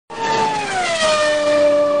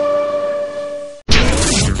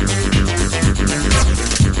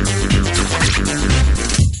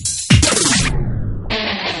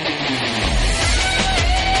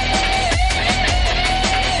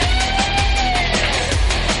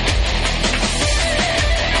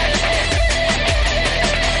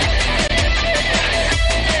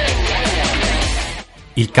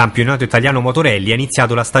Il Campionato Italiano Motorally ha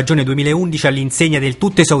iniziato la stagione 2011 all'insegna del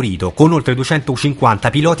tutto esaurito, con oltre 250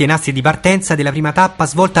 piloti ai nastri di partenza della prima tappa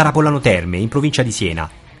svolta a Rapollano Terme, in provincia di Siena.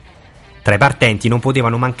 Tra i partenti non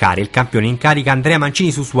potevano mancare il campione in carica Andrea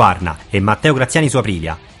Mancini su Suarna e Matteo Graziani su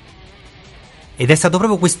Aprilia. Ed è stato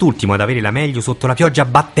proprio quest'ultimo ad avere la meglio sotto la pioggia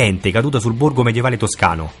battente caduta sul borgo medievale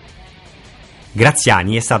toscano.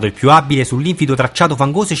 Graziani è stato il più abile sull'infido tracciato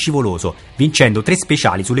fangoso e scivoloso, vincendo 3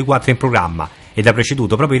 speciali sulle 4 in programma, ed ha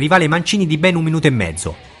preceduto proprio il rivale Mancini di ben 1 minuto e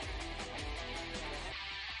mezzo.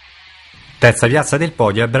 Terza piazza del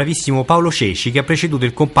podio al bravissimo Paolo Ceci, che ha preceduto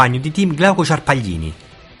il compagno di team Glauco Ciarpaglini.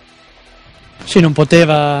 Sì, non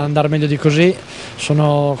poteva andare meglio di così,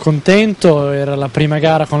 sono contento, era la prima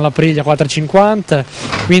gara con l'Aprilia 450,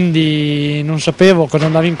 quindi non sapevo cosa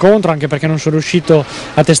andavo incontro, anche perché non sono riuscito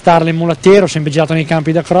a testarla in mulattiero, ho sempre girato nei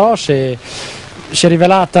campi da cross e si è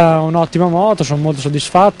rivelata un'ottima moto, sono molto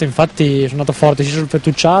soddisfatto, infatti sono andato forte sia sul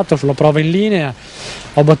fettucciato, sulla prova in linea,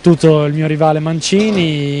 ho battuto il mio rivale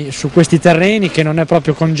Mancini su questi terreni che non è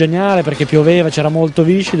proprio congeniale perché pioveva, c'era molto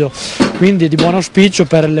viscido, quindi di buon auspicio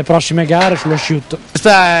per le prossime gare sull'asciutto.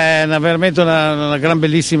 Questa è veramente una gran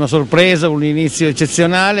bellissima sorpresa, un inizio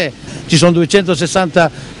eccezionale, ci sono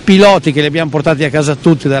 260 piloti che li abbiamo portati a casa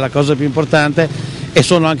tutti, ed è la cosa più importante, e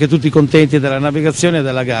sono anche tutti contenti della navigazione e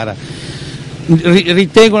della gara.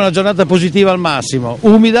 Ritengo una giornata positiva al massimo,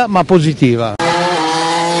 umida ma positiva.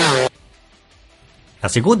 La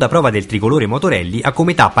seconda prova del tricolore Motorally ha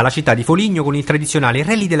come tappa la città di Foligno con il tradizionale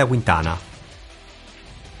Rally della Quintana.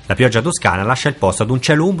 La pioggia toscana lascia il posto ad un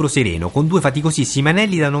cielo umbro sereno con 2 faticosissimi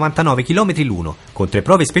anelli da 99 km l'uno, con 3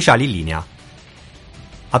 prove speciali in linea.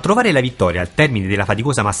 A trovare la vittoria al termine della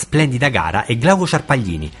faticosa ma splendida gara è Glauco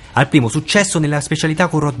Ciarpaglini, al primo successo nella specialità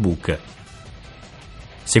con roadbook.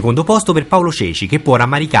 Secondo posto per Paolo Ceci, che può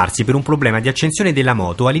rammaricarsi per un problema di accensione della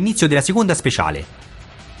moto all'inizio della seconda speciale.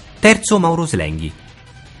 Terzo Mauro Slenghi.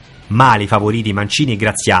 Male i favoriti Mancini e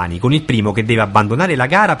Graziani, con il primo che deve abbandonare la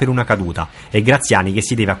gara per una caduta e Graziani che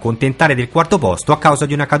si deve accontentare del quarto posto a causa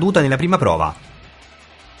di una caduta nella prima prova.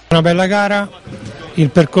 Una bella gara, il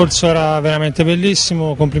percorso era veramente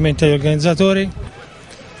bellissimo, complimenti agli organizzatori.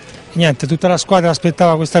 Niente, tutta la squadra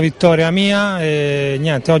aspettava questa vittoria mia e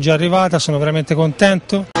niente, oggi è arrivata, sono veramente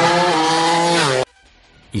contento.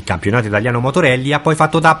 Il Campionato Italiano Motorally ha poi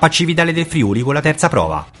fatto tappa a Cividale del Friuli con la terza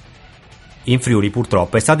prova. In Friuli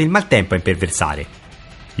purtroppo è stato il maltempo a imperversare.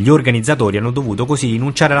 Gli organizzatori hanno dovuto così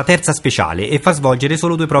rinunciare alla terza speciale e far svolgere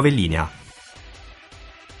solo 2 prove in linea.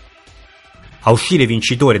 A uscire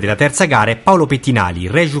vincitore della terza gara è Paolo Pettinali,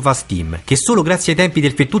 Rejuvas Team, che solo grazie ai tempi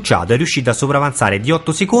del fettucciato è riuscito a sopravanzare di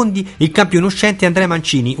 8 secondi il campione uscente Andrea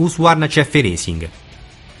Mancini Husqvarna CF Racing.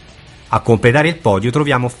 A completare il podio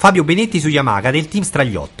troviamo Fabio Benetti su Yamaha del team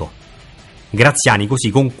Stragliotto. Graziani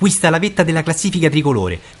così conquista la vetta della classifica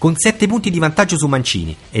tricolore, con 7 punti di vantaggio su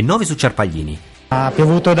Mancini e 9 su Ciarpaglini. Ha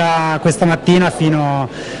piovuto da questa mattina fino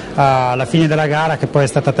alla fine della gara, che poi è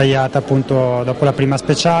stata tagliata appunto dopo la prima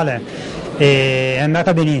speciale, e è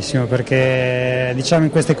andata benissimo perché diciamo in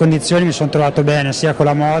queste condizioni mi sono trovato bene sia con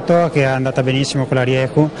la moto, che è andata benissimo con la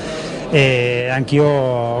Rieku, e anch'io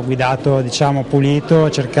ho guidato diciamo pulito,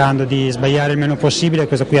 cercando di sbagliare il meno possibile, e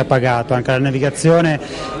questo qui ha pagato. Anche la navigazione,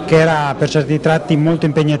 che era per certi tratti molto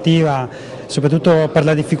impegnativa, soprattutto per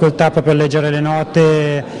la difficoltà proprio a leggere le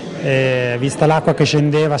note, vista l'acqua che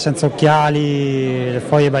scendeva senza occhiali, le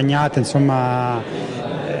foglie bagnate, insomma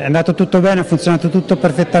è andato tutto bene, ha funzionato tutto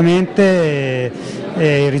perfettamente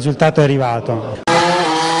e il risultato è arrivato.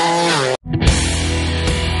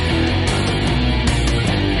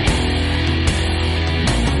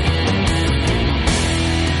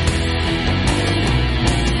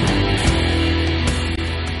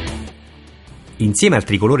 Insieme al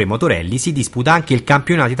tricolore Motorally si disputa anche il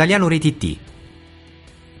Campionato Italiano Raid TT.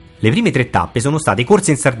 Le prime 3 tappe sono state corse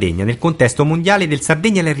in Sardegna nel contesto mondiale del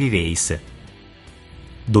Sardegna Rally Race.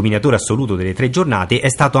 Dominatore assoluto delle 3 giornate è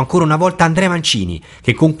stato ancora una volta Andrea Mancini,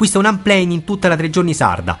 che conquista un unplane in tutta la 3 giorni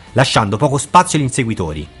sarda, lasciando poco spazio agli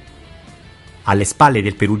inseguitori. Alle spalle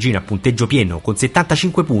del perugino a punteggio pieno con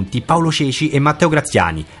 75 punti Paolo Ceci e Matteo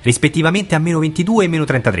Graziani, rispettivamente a meno 22 e meno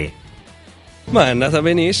 33. Ma è andata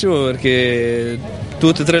benissimo perché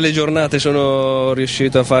tutte e 3 le giornate sono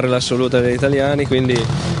riuscito a fare l'assoluta degli italiani, quindi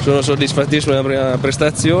sono soddisfattissimo della prima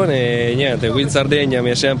prestazione e niente, qui in Sardegna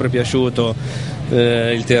mi è sempre piaciuto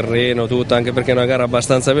il terreno, tutto, anche perché è una gara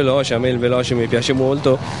abbastanza veloce, a me il veloce mi piace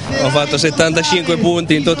molto. Ho fatto 75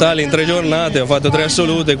 punti in totale in 3 giornate, ho fatto 3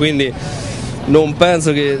 assolute, quindi non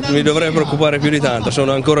penso che mi dovrei preoccupare più di tanto.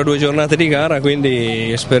 Sono ancora 2 giornate di gara,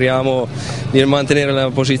 quindi speriamo di mantenere la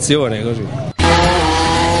posizione così.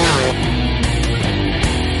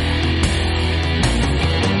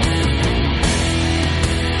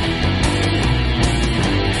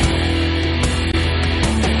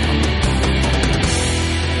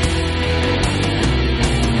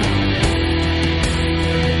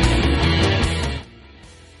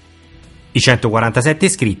 I 147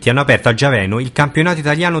 iscritti hanno aperto a Giaveno il campionato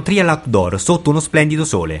italiano trial outdoor sotto uno splendido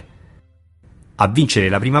sole. A vincere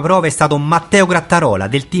la prima prova è stato Matteo Grattarola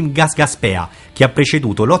del team Gas Gaspea, che ha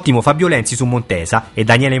preceduto l'ottimo Fabio Lenzi su Montesa e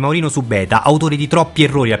Daniele Maurino su Beta, autore di troppi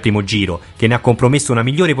errori al primo giro, che ne ha compromesso una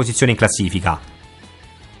migliore posizione in classifica.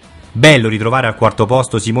 Bello ritrovare al quarto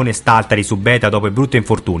posto Simone Staltari su Beta dopo il brutto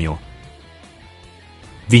infortunio.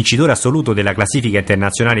 Vincitore assoluto della classifica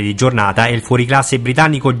internazionale di giornata è il fuoriclasse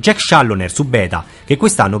britannico Jack Challoner su Beta, che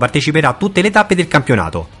quest'anno parteciperà a tutte le tappe del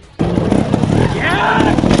campionato.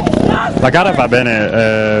 La gara va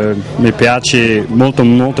bene, mi piace,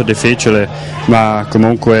 molto difficile, ma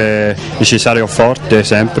comunque necessario forte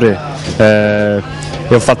sempre.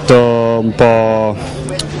 Ho fatto un po'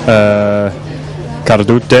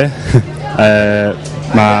 cadute,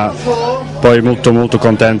 ma poi molto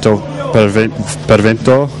contento per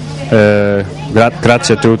vinto.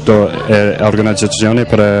 Grazie a tutto l'organizzazione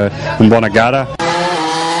per una buona gara.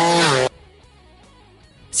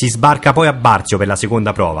 Si sbarca poi a Barzio per la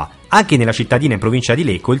seconda prova. Anche nella cittadina in provincia di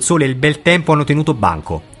Lecco il sole e il bel tempo hanno tenuto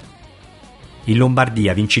banco. In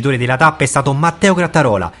Lombardia vincitore della tappa è stato Matteo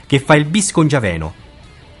Grattarola, che fa il bis con Giaveno.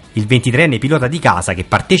 Il 23enne pilota di casa, che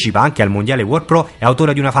partecipa anche al mondiale World Pro, è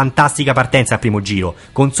autore di una fantastica partenza al primo giro,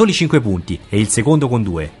 con soli 5 punti, e il secondo con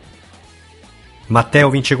 2. Matteo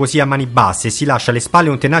vince così a mani basse e si lascia alle spalle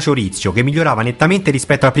un tenace Orizio, che migliorava nettamente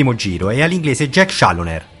rispetto al primo giro, e all'inglese Jack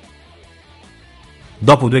Challoner.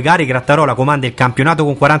 Dopo 2 gare Grattarola comanda il campionato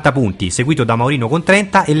con 40 punti, seguito da Maurino con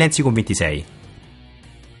 30 e Lenzi con 26.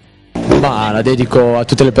 La dedico a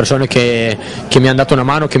tutte le persone che mi hanno dato una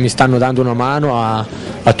mano, che mi stanno dando una mano, a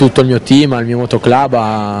tutto il mio team, al mio motoclub,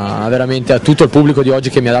 veramente a tutto il pubblico di oggi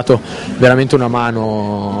che mi ha dato veramente una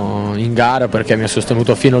mano in gara, perché mi ha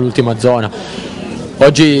sostenuto fino all'ultima zona.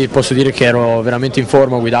 Oggi posso dire che ero veramente in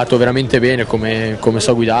forma, ho guidato veramente bene come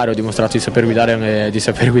so guidare, ho dimostrato di saper guidare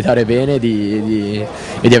bene e di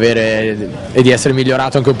essere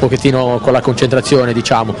migliorato anche un pochettino con la concentrazione,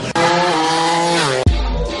 diciamo.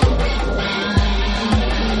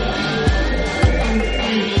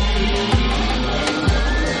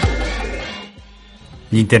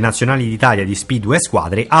 Gli Internazionali d'Italia di Speedway e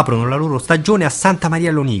Squadre aprono la loro stagione a Santa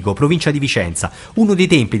Maria Lonico, provincia di Vicenza, uno dei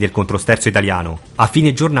templi del controsterzo italiano. A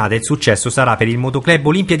fine giornata il successo sarà per il motoclub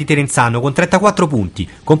Olimpia di Terenzano con 34 punti,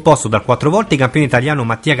 composto dal 4 volte campione italiano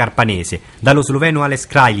Mattia Carpanese, dallo sloveno Alex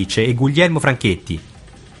Krajlic e Guglielmo Franchetti.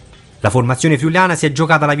 La formazione friulana si è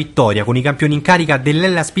giocata la vittoria con i campioni in carica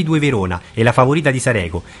dell'Ella Speedway Verona e la favorita di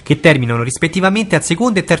Sarego, che terminano rispettivamente al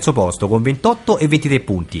secondo e terzo posto con 28 e 23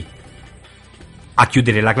 punti. A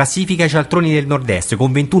chiudere la classifica i cialtroni del nord-est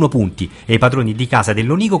con 21 punti e i padroni di casa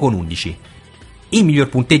dell'Onico con 11. Il miglior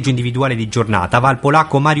punteggio individuale di giornata va al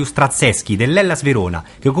polacco Mariusz Trzaskowski dell'Hellas Verona,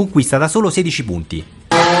 che conquista da solo 16 punti.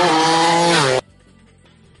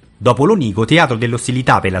 Dopo l'Onico, teatro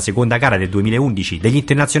dell'ostilità per la seconda gara del 2011 degli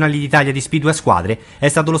Internazionali d'Italia di Speedway a Squadre, è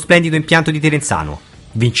stato lo splendido impianto di Terenzano.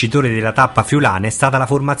 Vincitore della tappa friulana è stata la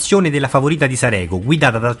formazione della favorita di Sarego,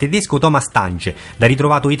 guidata dal tedesco Thomas Tange, da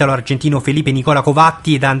ritrovato italo-argentino Felipe Nicola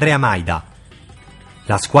Covatti e da Andrea Maida.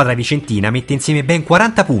 La squadra vicentina mette insieme ben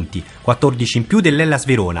 40 punti, 14 in più dell'Hellas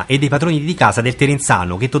Verona e dei padroni di casa del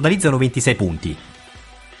Terenzano, che totalizzano 26 punti.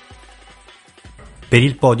 Per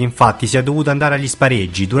il podio infatti si è dovuto andare agli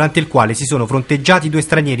spareggi, durante il quale si sono fronteggiati 2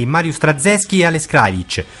 stranieri, Mariusz Trzaskowski e Alex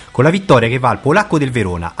Krajlic, con la vittoria che va al polacco del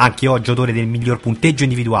Verona, anche oggi autore del miglior punteggio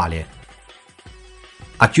individuale.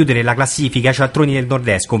 A chiudere la classifica i cialtroni del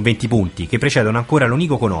nord-est con 20 punti, che precedono ancora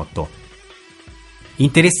l'Onico con 8.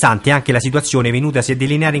 Interessante anche la situazione venutasi a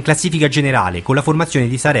delineare in classifica generale, con la formazione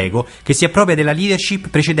di Sarego che si appropria della leadership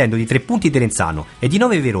precedendo di 3 punti Terenzano e di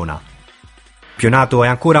 9 Verona. Il campionato è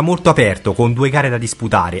ancora molto aperto, con 2 gare da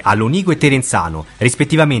disputare all'Onico e Terenzano,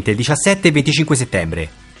 rispettivamente il 17 e 25 settembre.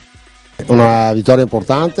 Una vittoria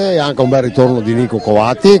importante e anche un bel ritorno di Nico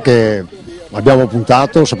Covatti, che abbiamo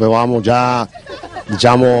puntato, sapevamo già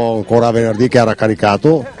ancora venerdì che era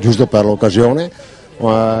caricato, giusto per l'occasione.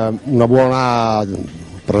 Una buona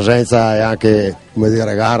presenza e anche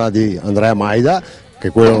gara di Andrea Maida, che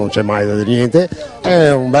quello non c'è mai da dire niente, è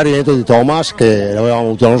un bel rientro di Thomas che l'avevamo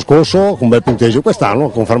avuto l'anno scorso con un bel punteggio, quest'anno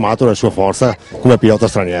ha confermato la sua forza come pilota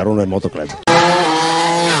straniero nel motoclub.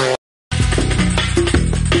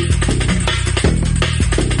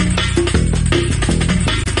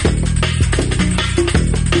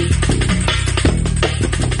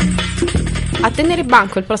 A tenere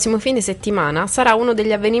banco il prossimo fine settimana sarà uno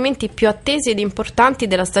degli avvenimenti più attesi ed importanti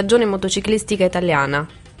della stagione motociclistica italiana.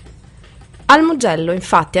 Al Mugello,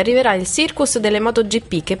 infatti, arriverà il circus delle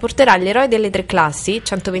MotoGP che porterà gli eroi delle tre classi,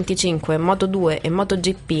 125, Moto2 e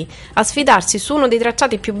MotoGP, a sfidarsi su uno dei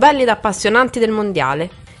tracciati più belli ed appassionanti del mondiale.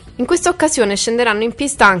 In questa occasione scenderanno in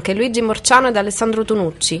pista anche Luigi Morciano ed Alessandro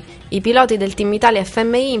Tunucci, i piloti del Team Italia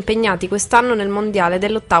FMI impegnati quest'anno nel mondiale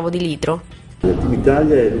dell'8º di litro. Il Team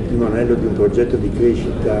Italia è l'ultimo anello di un progetto di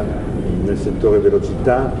crescita nel settore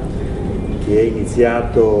velocità che è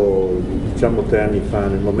iniziato 3 anni fa,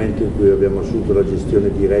 nel momento in cui abbiamo assunto la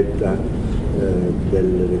gestione diretta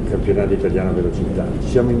del Campionato Italiano Velocità. Ci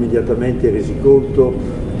siamo immediatamente resi conto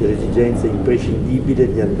dell'esigenza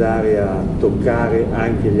imprescindibile di andare a toccare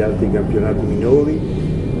anche gli altri campionati minori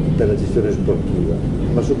per la gestione sportiva,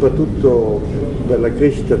 ma soprattutto per la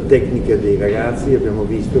crescita tecnica dei ragazzi abbiamo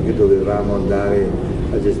visto che dovevamo andare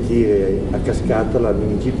a gestire a cascata la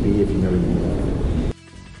MiniGP e fino alle finali.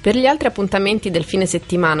 Per gli altri appuntamenti del fine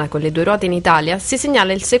settimana con le due ruote in Italia si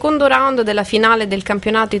segnala il secondo round della finale del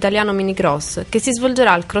Campionato Italiano Minicross che si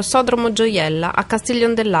svolgerà al Crossodromo Gioiella a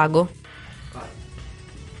Castiglion del Lago.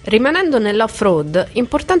 Rimanendo nell'off-road,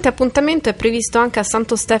 importante appuntamento è previsto anche a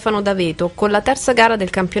Santo Stefano d'Aveto con la terza gara del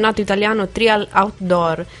Campionato Italiano Trial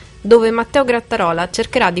Outdoor, dove Matteo Grattarola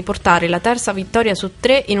cercherà di portare la terza vittoria su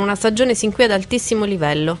 3 in una stagione sin qui ad altissimo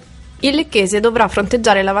livello. Il lecchese dovrà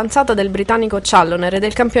fronteggiare l'avanzata del britannico Challoner e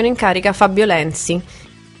del campione in carica Fabio Lenzi.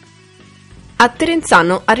 A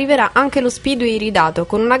Terenzano arriverà anche lo Speedway iridato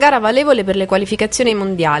con una gara valevole per le qualificazioni ai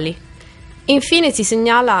mondiali. Infine si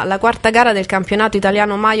segnala la quarta gara del campionato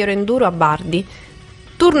italiano Major Enduro a Bardi.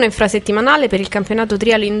 Turno infrasettimanale per il campionato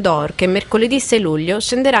Trial Indoor che mercoledì 6 luglio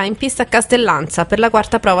scenderà in pista a Castellanza per la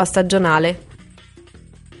quarta prova stagionale.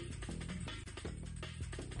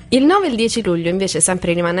 Il 9 e il 10 luglio, invece,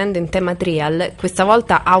 sempre rimanendo in tema trial, questa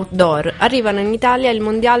volta outdoor, arrivano in Italia il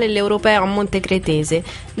mondiale e l'europeo a Montecretese,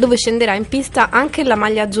 dove scenderà in pista anche la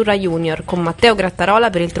maglia azzurra junior, con Matteo Grattarola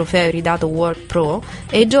per il trofeo iridato World Pro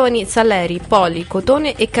e i giovani Saleri, Poli,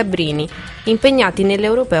 Cotone e Cabrini, impegnati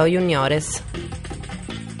nell'europeo juniores.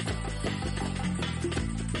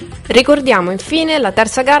 Ricordiamo infine la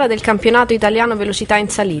terza gara del campionato italiano velocità in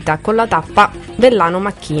salita, con la tappa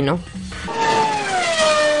Vellano-Macchino.